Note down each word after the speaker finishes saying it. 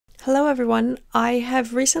Hello everyone, I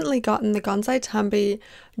have recently gotten the Gansai Tambi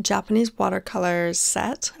Japanese watercolor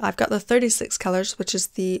set. I've got the 36 colors, which is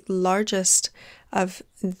the largest of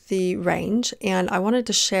the range, and I wanted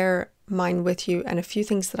to share mine with you and a few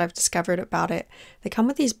things that I've discovered about it. They come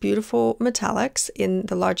with these beautiful metallics in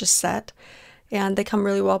the largest set, and they come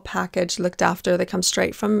really well packaged, looked after. They come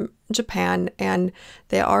straight from Japan, and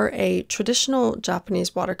they are a traditional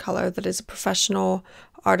Japanese watercolor that is a professional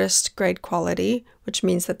artist grade quality, which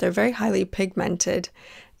means that they're very highly pigmented.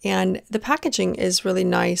 And the packaging is really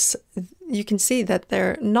nice. You can see that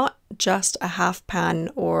they're not just a half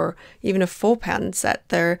pan or even a full pan set.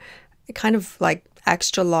 They're kind of like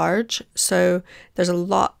extra large, so there's a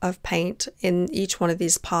lot of paint in each one of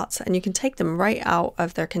these pots, and you can take them right out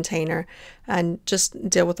of their container and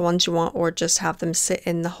just deal with the ones you want, or just have them sit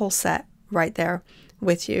in the whole set right there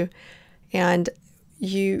with you. And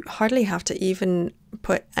you hardly have to even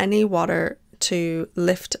put any water to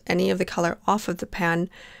lift any of the color off of the pan,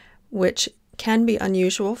 which can be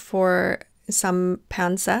unusual for some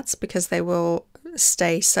pan sets because they will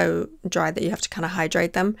stay so dry that you have to kind of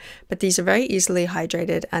hydrate them. But these are very easily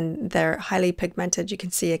hydrated and they're highly pigmented. You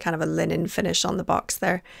can see a kind of a linen finish on the box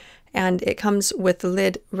there. And it comes with the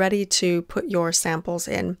lid ready to put your samples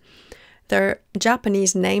in. There are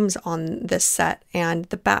Japanese names on this set, and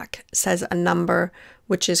the back says a number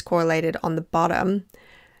which is correlated on the bottom,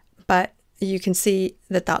 but you can see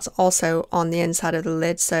that that's also on the inside of the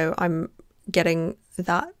lid, so I'm getting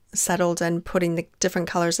that settled and putting the different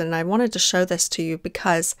colors in. And I wanted to show this to you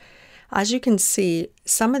because, as you can see,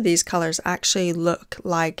 some of these colors actually look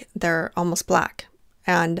like they're almost black,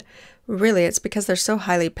 and really it's because they're so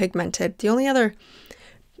highly pigmented. The only other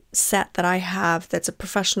set that I have that's a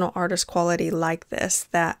professional artist quality like this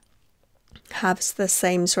that has the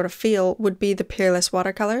same sort of feel would be the Peerless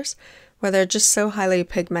watercolors, where they're just so highly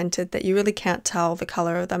pigmented that you really can't tell the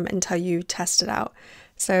color of them until you test it out.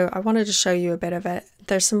 So I wanted to show you a bit of it.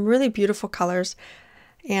 There's some really beautiful colors,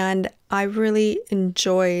 and I really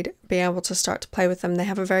enjoyed being able to start to play with them. They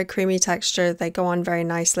have a very creamy texture, they go on very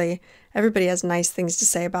nicely. Everybody has nice things to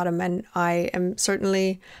say about them, and I am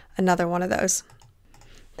certainly another one of those.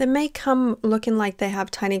 They may come looking like they have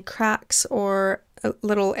tiny cracks or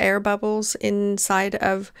little air bubbles inside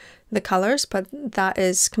of the colors, but that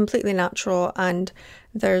is completely natural and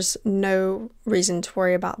there's no reason to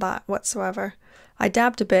worry about that whatsoever. I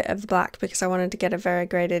dabbed a bit of the black because I wanted to get a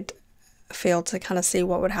variegated feel to kind of see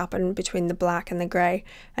what would happen between the black and the grey.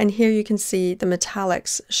 And here you can see the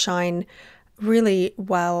metallics shine really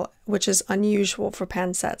well, which is unusual for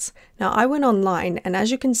pan sets. Now I went online, and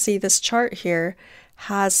as you can see, this chart here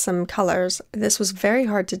has some colors. This was very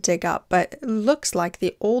hard to dig up, but it looks like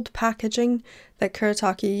the old packaging that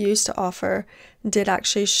Kuretake used to offer did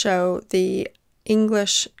actually show the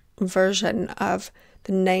English version of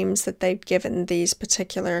the names that they'd given these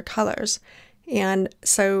particular colors. And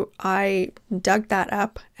so I dug that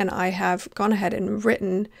up, and I have gone ahead and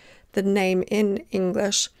written the name in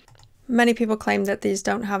English. Many people claim that these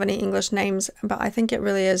don't have any English names, but I think it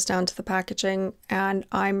really is down to the packaging, and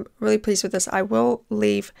I'm really pleased with this. I will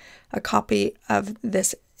leave a copy of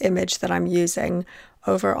this image that I'm using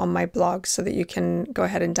over on my blog so that you can go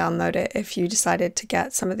ahead and download it if you decided to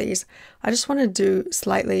get some of these. I just want to do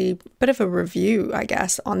slightly bit of a review, I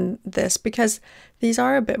guess, on this because these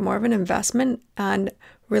are a bit more of an investment, and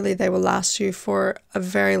really they will last you for a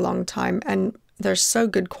very long time, and they're so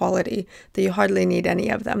good quality that you hardly need any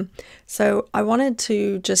of them. So I wanted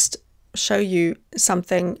to just show you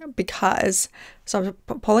something because, so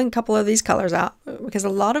I'm pulling a couple of these colors out because a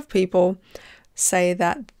lot of people say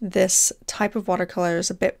that this type of watercolor is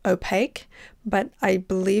a bit opaque, but I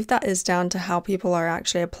believe that is down to how people are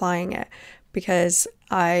actually applying it, because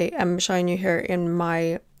I am showing you here in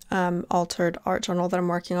my altered art journal that I'm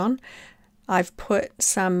working on. I've put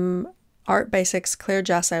some Art Basics clear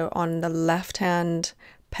gesso on the left hand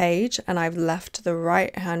page, and I've left the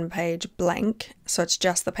right hand page blank, so it's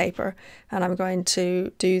just the paper, and I'm going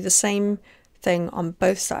to do the same thing on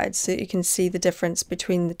both sides so that you can see the difference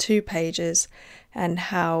between the two pages and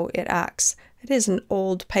how it acts. It is an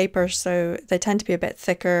old paper, so they tend to be a bit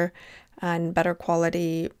thicker and better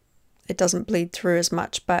quality. It doesn't bleed through as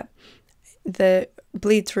much, but the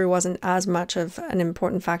bleed through wasn't as much of an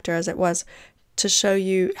important factor as it was to show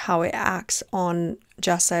you how it acts on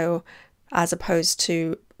gesso as opposed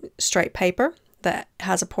to straight paper that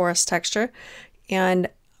has a porous texture. And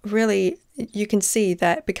really you can see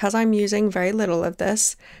that because I'm using very little of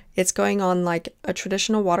this, it's going on like a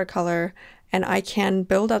traditional watercolor, and I can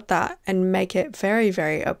build up that and make it very,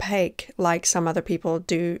 very opaque like some other people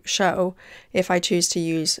do show if I choose to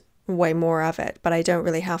use way more of it, but I don't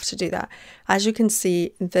really have to do that. As you can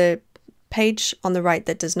see, the page on the right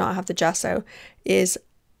that does not have the gesso is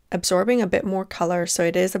absorbing a bit more color, so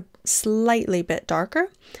it is a slightly bit darker,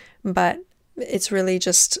 but it's really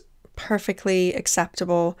just perfectly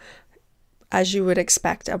acceptable as you would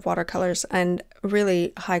expect of watercolors, and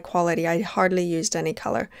really high quality. I hardly used any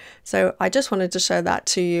color, so I just wanted to show that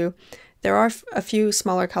to you. There are a few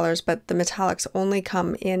smaller colors, but the metallics only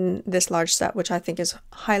come in this large set, which I think is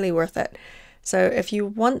highly worth it. So if you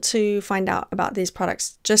want to find out about these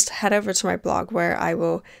products, just head over to my blog where I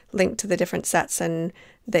will link to the different sets and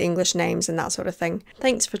the English names and that sort of thing.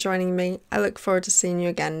 Thanks for joining me. I look forward to seeing you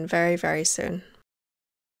again very, very soon.